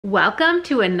Welcome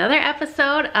to another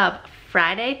episode of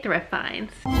Friday Thrift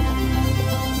Finds.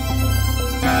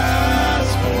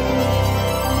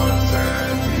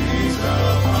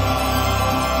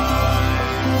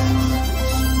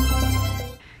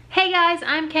 Hey guys,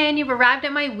 I'm Kay and you've arrived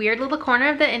at my weird little corner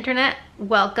of the internet.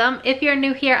 Welcome. If you're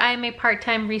new here, I am a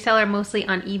part-time reseller mostly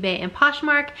on eBay and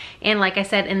Poshmark. And like I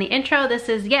said in the intro, this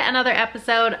is yet another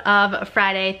episode of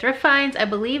Friday Thrift Finds. I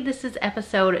believe this is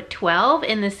episode 12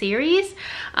 in the series.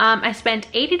 I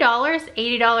spent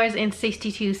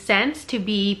 $80.62 to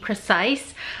be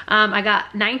precise. I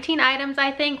got 19 items,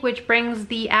 I think, which brings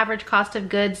the average cost of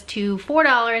goods to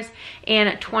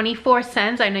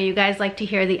 $4.24. I know you guys like to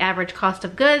hear the average cost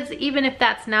of goods, even if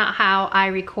that's not how I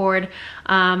record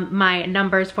my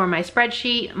numbers for my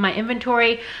spreadsheet, my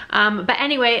inventory. But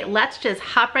anyway, let's just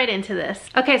hop right into this.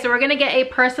 Okay, so we're gonna get a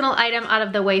personal item out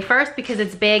of the way first because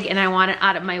it's big and I want it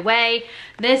out of my way.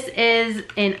 This is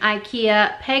an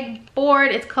IKEA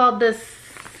pegboard. It's called the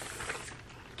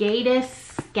Skatis.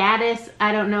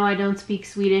 I don't know, I don't speak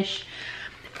Swedish.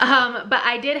 But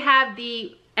I did have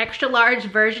the extra large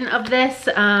version of this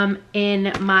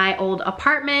in my old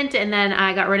apartment, and then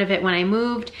I got rid of it when I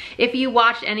moved. If you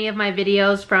watched any of my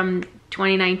videos from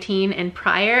 2019 and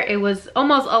prior, it was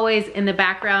almost always in the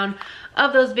background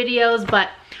of those videos, but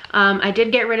I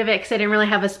did get rid of it because I didn't really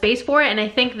have a space for it, and I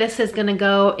think this is gonna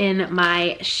go in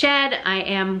my shed. I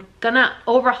am gonna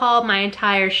overhaul my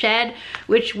entire shed,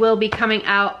 which will be coming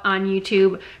out on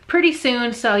YouTube pretty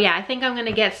soon. So yeah, I think I'm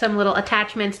gonna get some little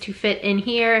attachments to fit in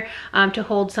here to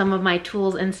hold some of my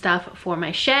tools and stuff for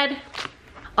my shed.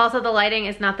 Also, the lighting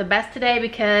is not the best today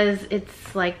because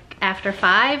it's like after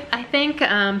 5, I think.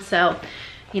 So,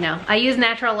 you know, I use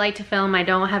natural light to film. I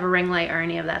don't have a ring light or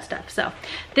any of that stuff. So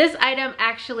this item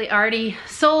actually already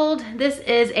sold. This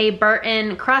is a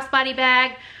Burton crossbody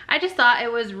bag. I just thought it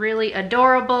was really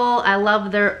adorable. I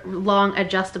love the long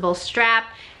adjustable strap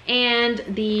and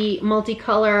the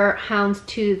multicolor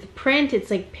houndstooth print. It's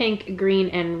like pink, green,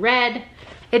 and red.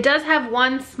 It does have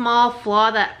one small flaw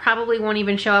that probably won't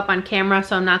even show up on camera,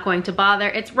 so I'm not going to bother.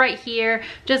 It's right here,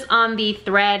 just on the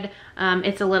thread.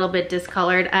 It's a little bit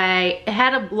discolored. It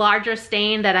had a larger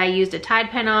stain that I used a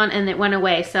Tide pen on and it went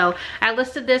away. So I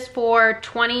listed this for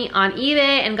 $20 on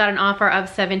eBay and got an offer of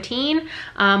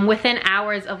 $17 within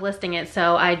hours of listing it.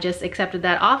 So I just accepted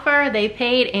that offer. They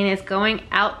paid and it's going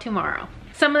out tomorrow.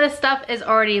 Some of this stuff is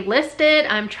already listed.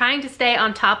 I'm trying to stay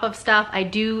on top of stuff. I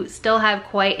do still have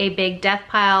quite a big death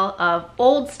pile of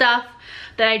old stuff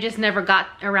that I just never got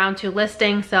around to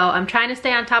listing. So I'm trying to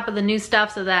stay on top of the new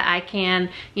stuff so that I can,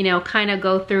 you know, kind of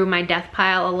go through my death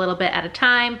pile a little bit at a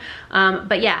time.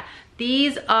 But yeah,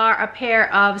 these are a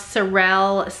pair of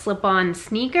Sorel slip-on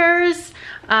sneakers.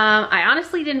 I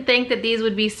honestly didn't think that these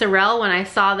would be Sorel when I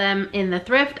saw them in the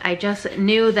thrift. I just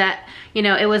knew that, you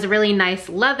know, it was really nice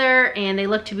leather and they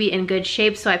looked to be in good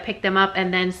shape, so I picked them up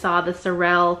and then saw the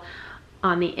Sorel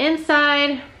on the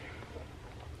inside.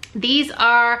 These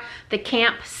are the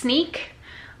Camp Sneak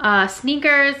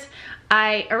sneakers.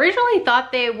 I originally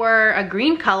thought they were a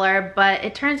green color, but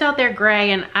it turns out they're gray,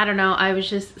 and I don't know, I was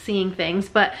just seeing things.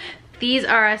 But these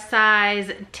are a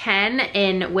size 10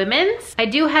 in women's. I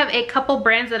do have a couple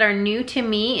brands that are new to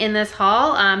me in this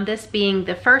haul, this being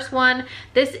the first one.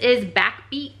 This is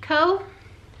Backbeat Co.,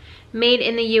 made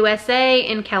in the USA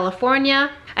in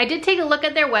California. I did take a look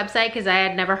at their website because I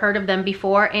had never heard of them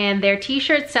before, and their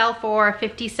t-shirts sell for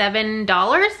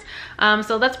 $57.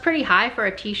 So that's pretty high for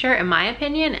a t-shirt in my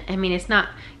opinion. I mean, it's not,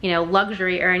 you know,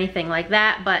 luxury or anything like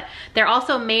that, but they're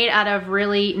also made out of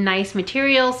really nice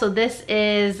materials. So this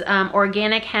is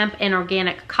organic hemp and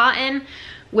organic cotton,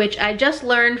 which I just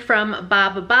learned from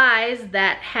Bob Buys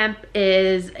that hemp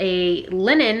is a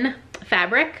linen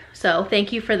fabric. So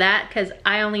thank you for that, because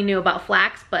I only knew about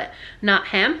flax but not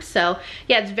hemp. So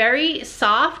yeah, it's very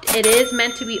soft. It is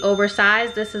meant to be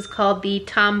oversized. This is called the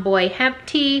Tomboy Hemp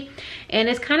Tee, and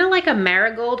it's kind of like a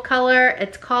marigold color.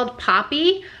 It's called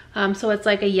Poppy. So it's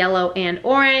like a yellow and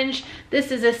orange. This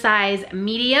is a size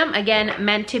medium, again,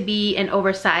 meant to be an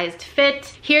oversized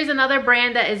fit. Here's another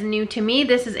brand that is new to me.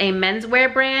 This is a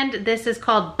menswear brand. This is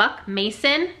called Buck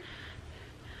Mason.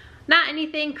 Not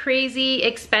anything crazy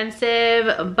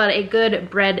expensive, but a good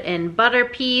bread and butter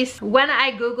piece. When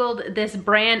I Googled this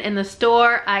brand in the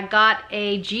store, I got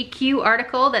a GQ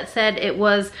article that said it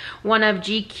was one of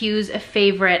GQ's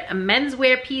favorite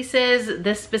menswear pieces,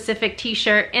 this specific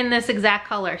t-shirt in this exact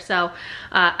color. So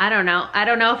I don't know. I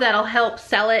don't know if that'll help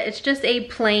sell it. It's just a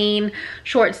plain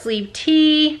short sleeve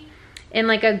tee in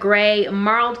like a gray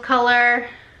marled color.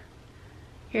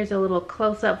 Here's a little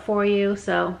close up for you.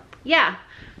 So yeah.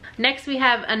 Next we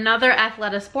have another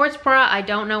Athleta sports bra. I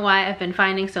don't know why I've been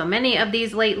finding so many of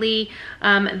these lately.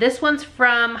 This one's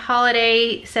from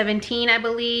Holiday 17, I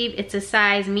believe. It's a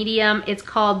size medium. It's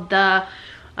called the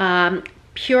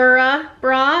Pura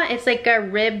bra. It's like a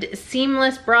ribbed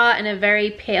seamless bra in a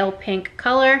very pale pink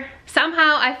color.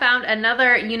 Somehow I found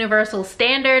another Universal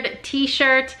Standard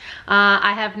t-shirt.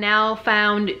 I have now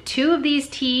found 2 of these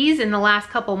tees in the last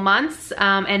couple months,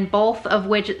 and both of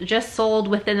which just sold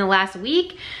within the last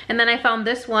week. And then I found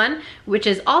this one, which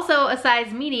is also a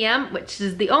size medium, which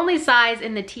is the only size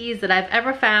in the tees that I've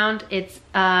ever found. It's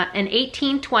an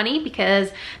 18-20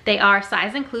 because they are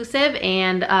size inclusive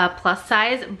and a plus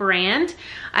size brand.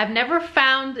 I've never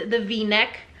found the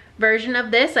V-neck version of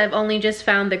this. I've only just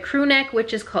found the crew neck,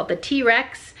 which is called the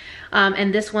T-Rex,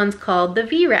 and this one's called the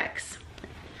V-Rex.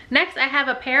 Next, I have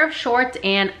a pair of shorts,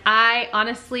 and I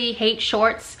honestly hate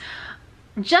shorts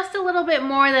just a little bit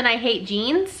more than I hate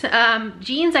jeans.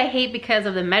 Jeans I hate because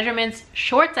of the measurements.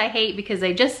 Shorts I hate because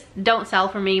they just don't sell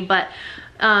for me, but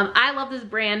I love this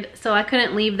brand, so I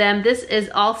couldn't leave them. This is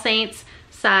All Saints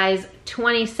size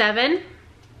 27.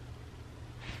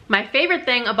 My favorite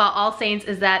thing about All Saints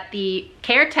is that the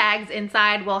care tags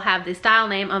inside will have the style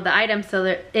name of the item, so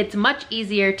that it's much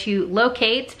easier to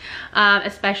locate,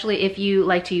 especially if you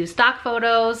like to use stock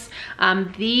photos.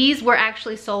 These were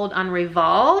actually sold on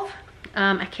Revolve.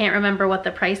 I can't remember what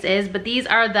the price is, but these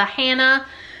are the Hannah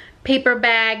paper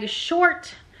bag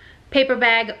short, paper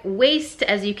bag waist.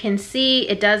 As you can see,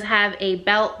 it does have a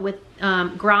belt with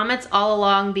grommets all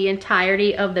along the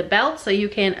entirety of the belt, so you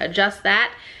can adjust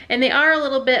that. And they are a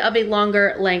little bit of a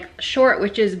longer length short,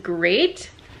 which is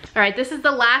great. All right, this is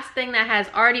the last thing that has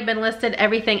already been listed.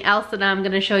 Everything else that I'm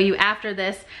gonna show you after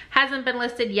this hasn't been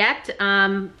listed yet.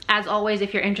 As always,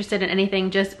 if you're interested in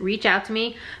anything, just reach out to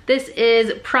me. This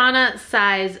is Prana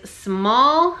size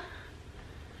small.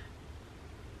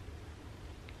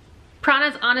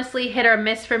 Prana's honestly hit or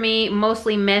miss for me,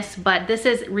 mostly miss, but this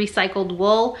is recycled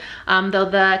wool. Though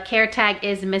the care tag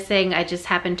is missing, I just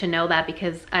happen to know that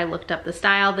because I looked up the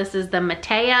style. This is the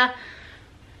Matea.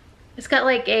 It's got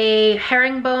like a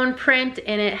herringbone print,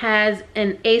 and it has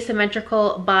an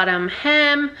asymmetrical bottom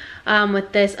hem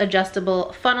with this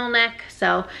adjustable funnel neck.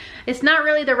 So it's not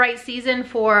really the right season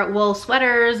for wool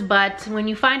sweaters, but when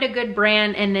you find a good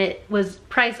brand and it was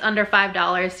priced under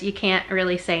 $5, you can't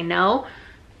really say no.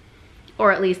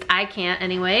 Or at least I can't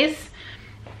anyways.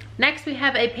 Next we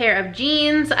have a pair of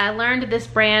jeans. I learned this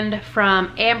brand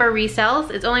from Amber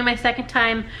Resells. It's only my second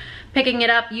time picking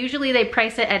it up. Usually they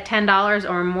price it at $10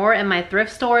 or more in my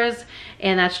thrift stores,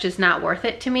 and that's just not worth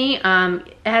it to me. It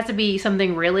has to be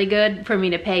something really good for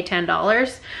me to pay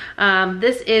 $10.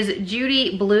 This is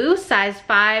Judy Blue, size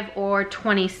 5 or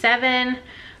 27.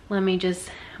 Let me just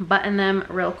button them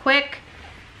real quick.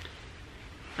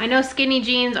 I know skinny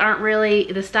jeans aren't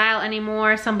really the style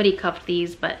anymore. Somebody cuffed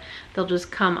these, but they'll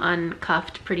just come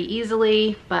uncuffed pretty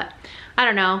easily. But I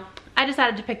don't know. I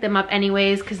decided to pick them up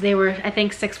anyways because they were, I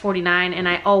think, $6.49, and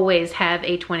I always have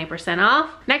a 20% off.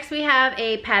 Next we have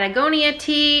a Patagonia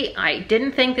tee. I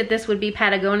didn't think that this would be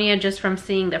Patagonia just from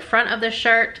seeing the front of the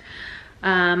shirt.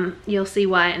 You'll see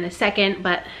why in a second,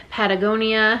 but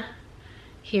Patagonia,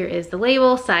 here is the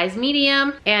label, size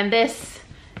medium, and this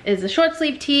is a short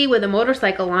sleeve tee with a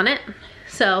motorcycle on it.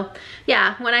 So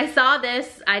yeah, when I saw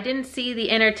this, I didn't see the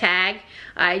inner tag.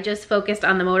 I just focused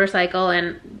on the motorcycle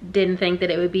and didn't think that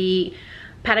it would be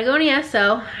Patagonia,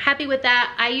 so happy with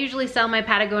that. I usually sell my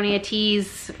Patagonia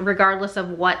tees regardless of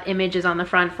what image is on the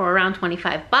front for around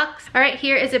 25 bucks. All right,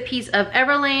 here is a piece of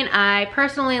Everlane. I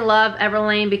personally love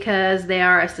Everlane because they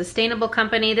are a sustainable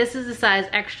company. This is a size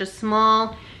extra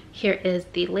small. Here is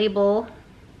the label.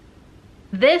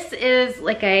 This is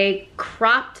like a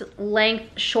cropped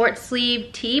length short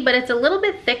sleeve tee, but it's a little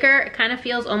bit thicker. It kind of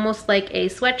feels almost like a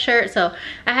sweatshirt. So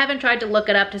I haven't tried to look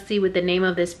it up to see what the name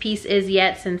of this piece is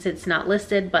yet since it's not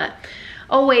listed, but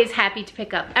always happy to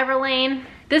pick up Everlane.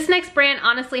 This next brand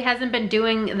honestly hasn't been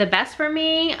doing the best for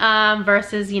me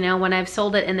versus, you know, when I've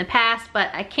sold it in the past, but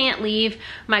I can't leave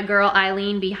my girl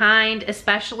Eileen behind,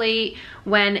 especially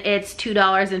when it's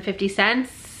 $2.50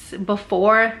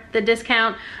 before the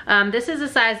discount. This is a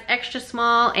size extra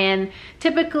small, and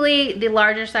typically the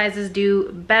larger sizes do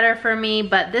better for me,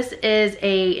 but this is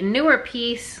a newer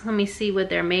piece. Let me see what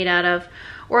they're made out of.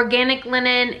 Organic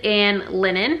linen and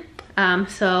linen.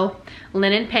 So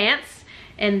linen pants,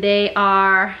 and they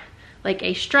are like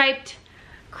a striped,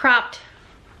 cropped,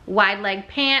 wide leg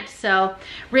pant. So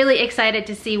really excited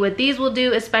to see what these will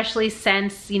do, especially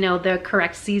since, you know, the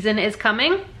correct season is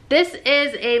coming. This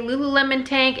is a Lululemon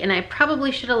tank, and I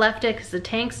probably should have left it because the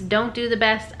tanks don't do the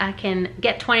best. I can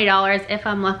get $20 if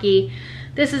I'm lucky.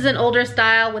 This is an older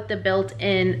style with the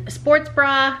built-in sports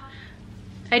bra.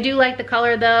 I do like the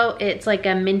color though. It's like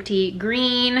a minty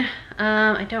green.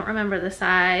 I don't remember the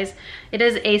size. It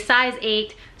is a size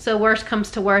 8, so worst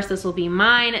comes to worst, this will be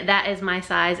mine. That is my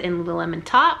size in Lululemon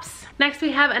tops. Next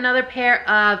we have another pair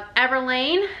of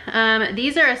Everlane.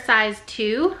 These are a size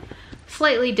 2,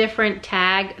 slightly different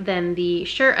tag than the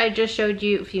shirt I just showed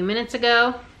you a few minutes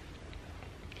ago.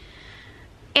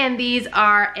 And these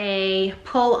are a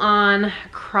pull-on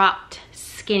cropped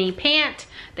skinny pant.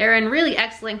 They're in really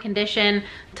excellent condition,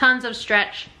 tons of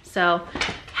stretch, so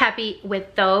happy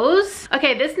with those.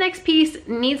 Okay, this next piece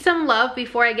needs some love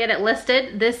before I get it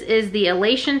listed. This is the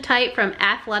Elation type from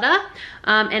Athleta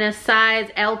in a size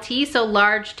LT, so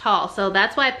large tall. So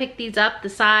that's why I picked these up, the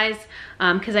size,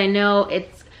 because I know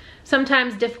it's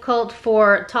sometimes difficult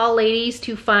for tall ladies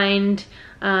to find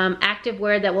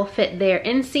activewear that will fit their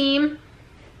inseam.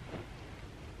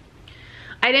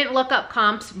 I didn't look up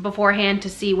comps beforehand to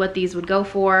see what these would go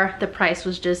for. The price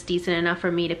was just decent enough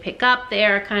for me to pick up. They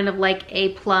are kind of like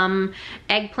a plum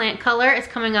eggplant color. It's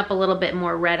coming up a little bit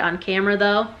more red on camera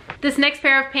though. This next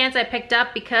pair of pants I picked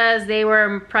up because they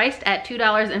were priced at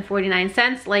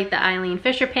 $2.49, like the Eileen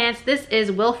Fisher pants. This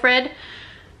is Wilfred,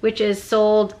 which is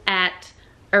sold at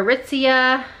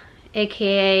Aritzia,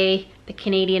 aka the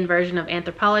Canadian version of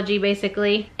Anthropologie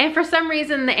basically. And for some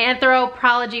reason the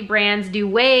Anthropologie brands do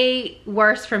way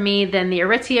worse for me than the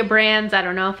Aritzia brands. I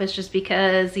don't know if it's just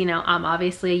because, you know, I'm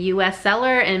obviously a US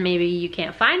seller and maybe you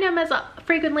can't find them as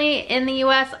frequently in the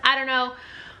US. I don't know.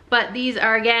 But these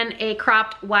are again a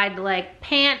cropped wide leg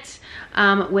pant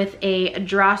with a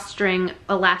drawstring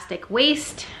elastic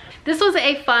waist. This was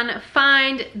a fun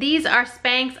find. These are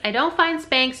Spanx. I don't find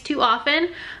Spanx too often.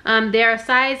 They're a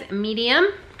size medium.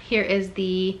 Here is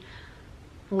the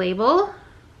label.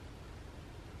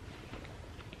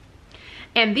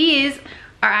 And these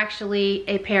are actually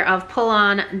a pair of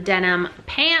pull-on denim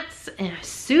pants,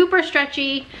 super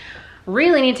stretchy.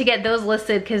 Really need to get those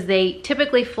listed because they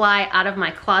typically fly out of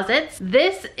my closets.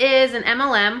 This is an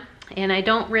MLM and I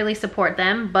don't really support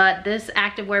them, but this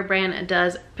activewear brand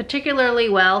does particularly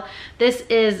well. This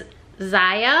is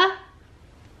Zaya.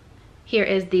 Here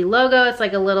is the logo. It's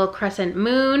like a little crescent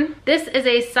moon. This is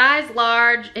a size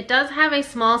large. It does have a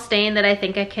small stain that I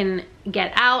think I can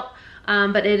get out,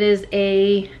 but it is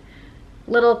a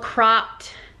little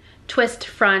cropped twist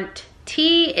front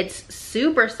tee. It's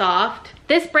super soft.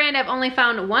 This brand I've only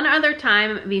found one other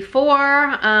time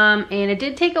before, and it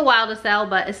did take a while to sell,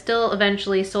 but it still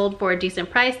eventually sold for a decent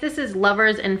price. This is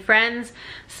Lovers and Friends,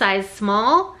 size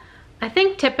small. I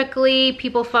think typically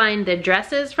people find the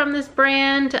dresses from this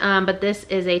brand, but this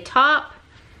is a top.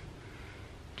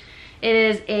 It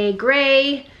is a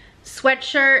gray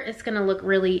sweatshirt. It's gonna look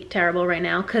really terrible right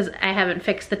now because I haven't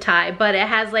fixed the tie, but it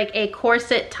has like a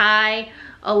corset tie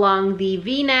along the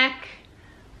V-neck.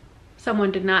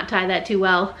 Someone did not tie that too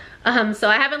well. So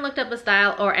I haven't looked up a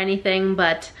style or anything,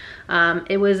 but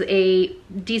it was a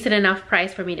decent enough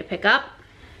price for me to pick up.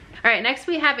 All right, next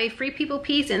we have a Free People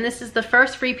piece, and this is the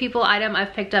first Free People item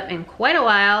I've picked up in quite a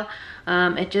while.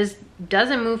 It just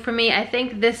doesn't move for me. I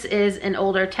think this is an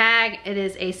older tag. It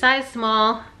is a size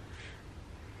small.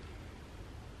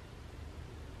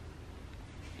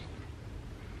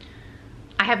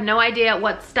 I have no idea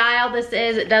what style this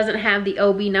is. It doesn't have the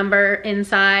OB number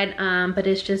inside, but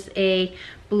it's just a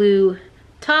blue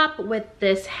top with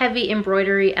this heavy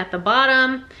embroidery at the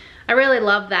bottom. I really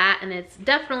love that, and it's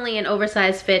definitely an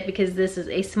oversized fit because this is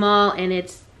a small and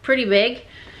it's pretty big,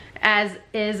 as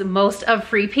is most of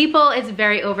Free People. It's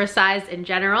very oversized in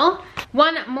general.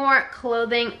 One more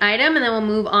clothing item and then we'll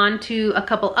move on to a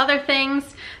couple other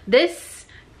things. This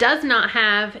does not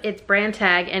have its brand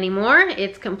tag anymore.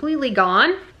 It's completely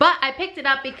gone, but I picked it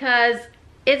up because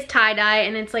it's tie-dye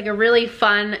and it's like a really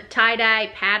fun tie-dye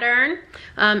pattern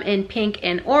in pink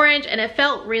and orange, and it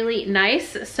felt really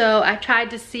nice. So I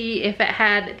tried to see if it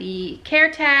had the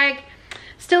care tag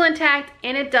still intact,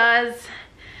 and it does.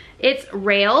 It's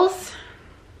Rails.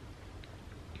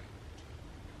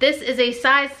 This is a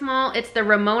size small. It's the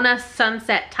Ramona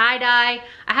Sunset tie-dye.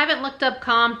 I haven't looked up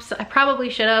comps. I probably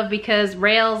should have, because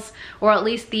Rails, or at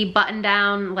least the button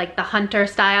down, like the hunter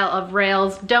style of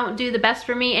Rails, don't do the best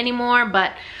for me anymore,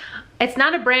 but it's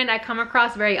not a brand I come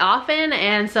across very often,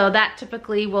 and so that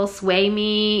typically will sway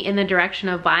me in the direction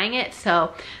of buying it.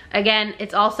 So again,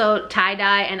 it's also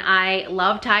tie-dye and I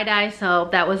love tie-dye, so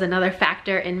that was another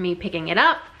factor in me picking it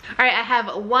up. All right, I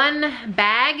have one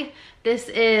bag. This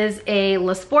is a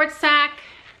Le Sport sack.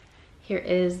 Here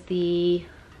is the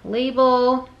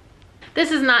label.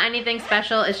 This is not anything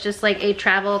special. It's just like a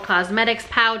travel cosmetics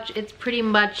pouch. It's pretty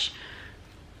much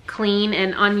clean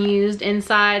and unused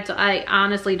inside, so I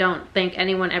honestly don't think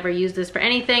anyone ever used this for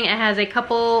anything. It has a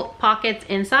couple pockets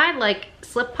inside, like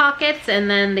slip pockets, and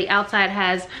then the outside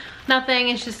has nothing.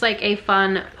 It's just like a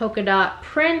fun polka dot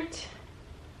print.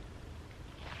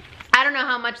 I don't know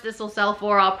how much this will sell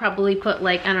for. I'll probably put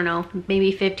like, I don't know,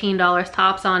 maybe $15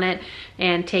 tops on it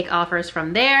and take offers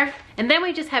from there. And then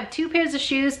we just have 2 pairs of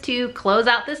shoes to close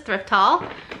out this thrift haul.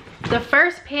 The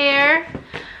first pair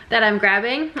that I'm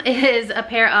grabbing is a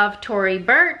pair of Tory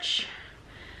Burch.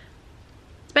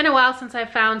 It's been a while since I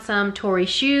found some Tory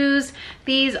shoes.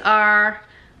 These are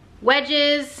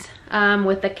wedges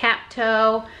with the cap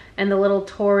toe and the little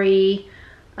Tory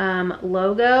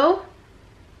logo.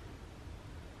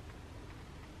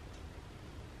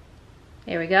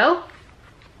 There we go.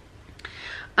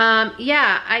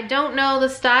 Yeah, I don't know the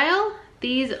style.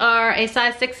 These are a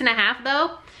size 6.5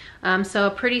 though. So a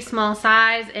pretty small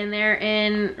size, and they're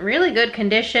in really good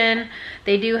condition.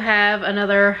 They do have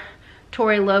another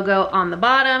Tory logo on the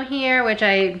bottom here, which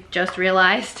I just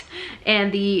realized,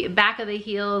 and the back of the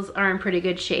heels are in pretty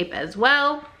good shape as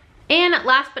well. And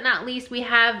last but not least, we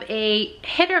have a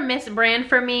hit or miss brand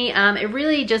for me. It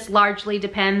really just largely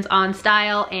depends on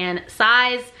style and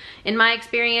size. In my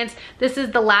experience, this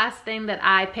is the last thing that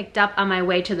I picked up on my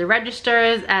way to the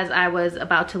registers as I was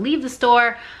about to leave the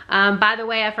store. By the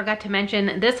way, I forgot to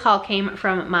mention, this haul came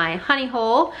from my honey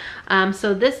hole.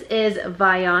 So this is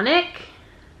Vionic.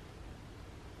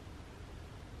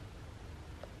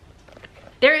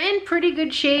 They're in pretty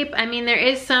good shape. I mean, there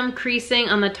is some creasing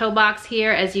on the toe box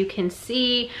here, as you can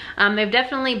see. They've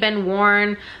definitely been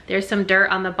worn. There's some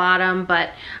dirt on the bottom, but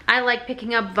I like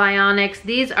picking up Vionics.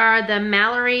 These are the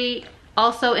Mallory,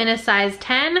 also in a size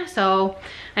 10. So,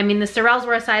 I mean, the Sorels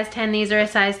were a size 10, these are a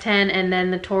size 10, and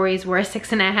then the Torys were a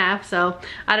 6.5. So,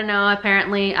 I don't know,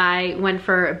 apparently I went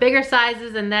for bigger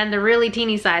sizes and then the really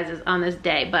teeny sizes on this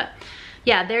day. But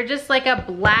yeah, they're just like a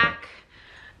black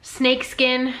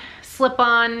snakeskin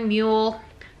slip-on mule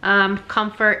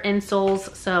comfort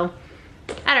insoles. So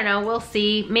I don't know, we'll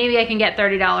see. Maybe I can get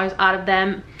 $30 out of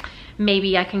them.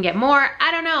 Maybe I can get more. I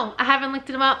don't know. I haven't looked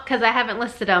them up because I haven't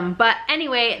listed them. But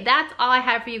anyway, that's all I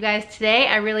have for you guys today.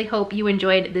 I really hope you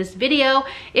enjoyed this video.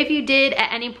 If you did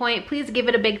at any point, please give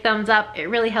it a big thumbs up. It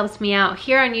really helps me out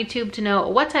here on YouTube to know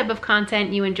what type of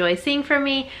content you enjoy seeing from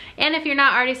me. And if you're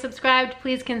not already subscribed,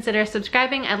 please consider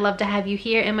subscribing. I'd love to have you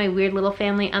here in my weird little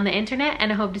family on the internet,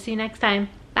 and I hope to see you next time.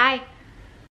 Bye.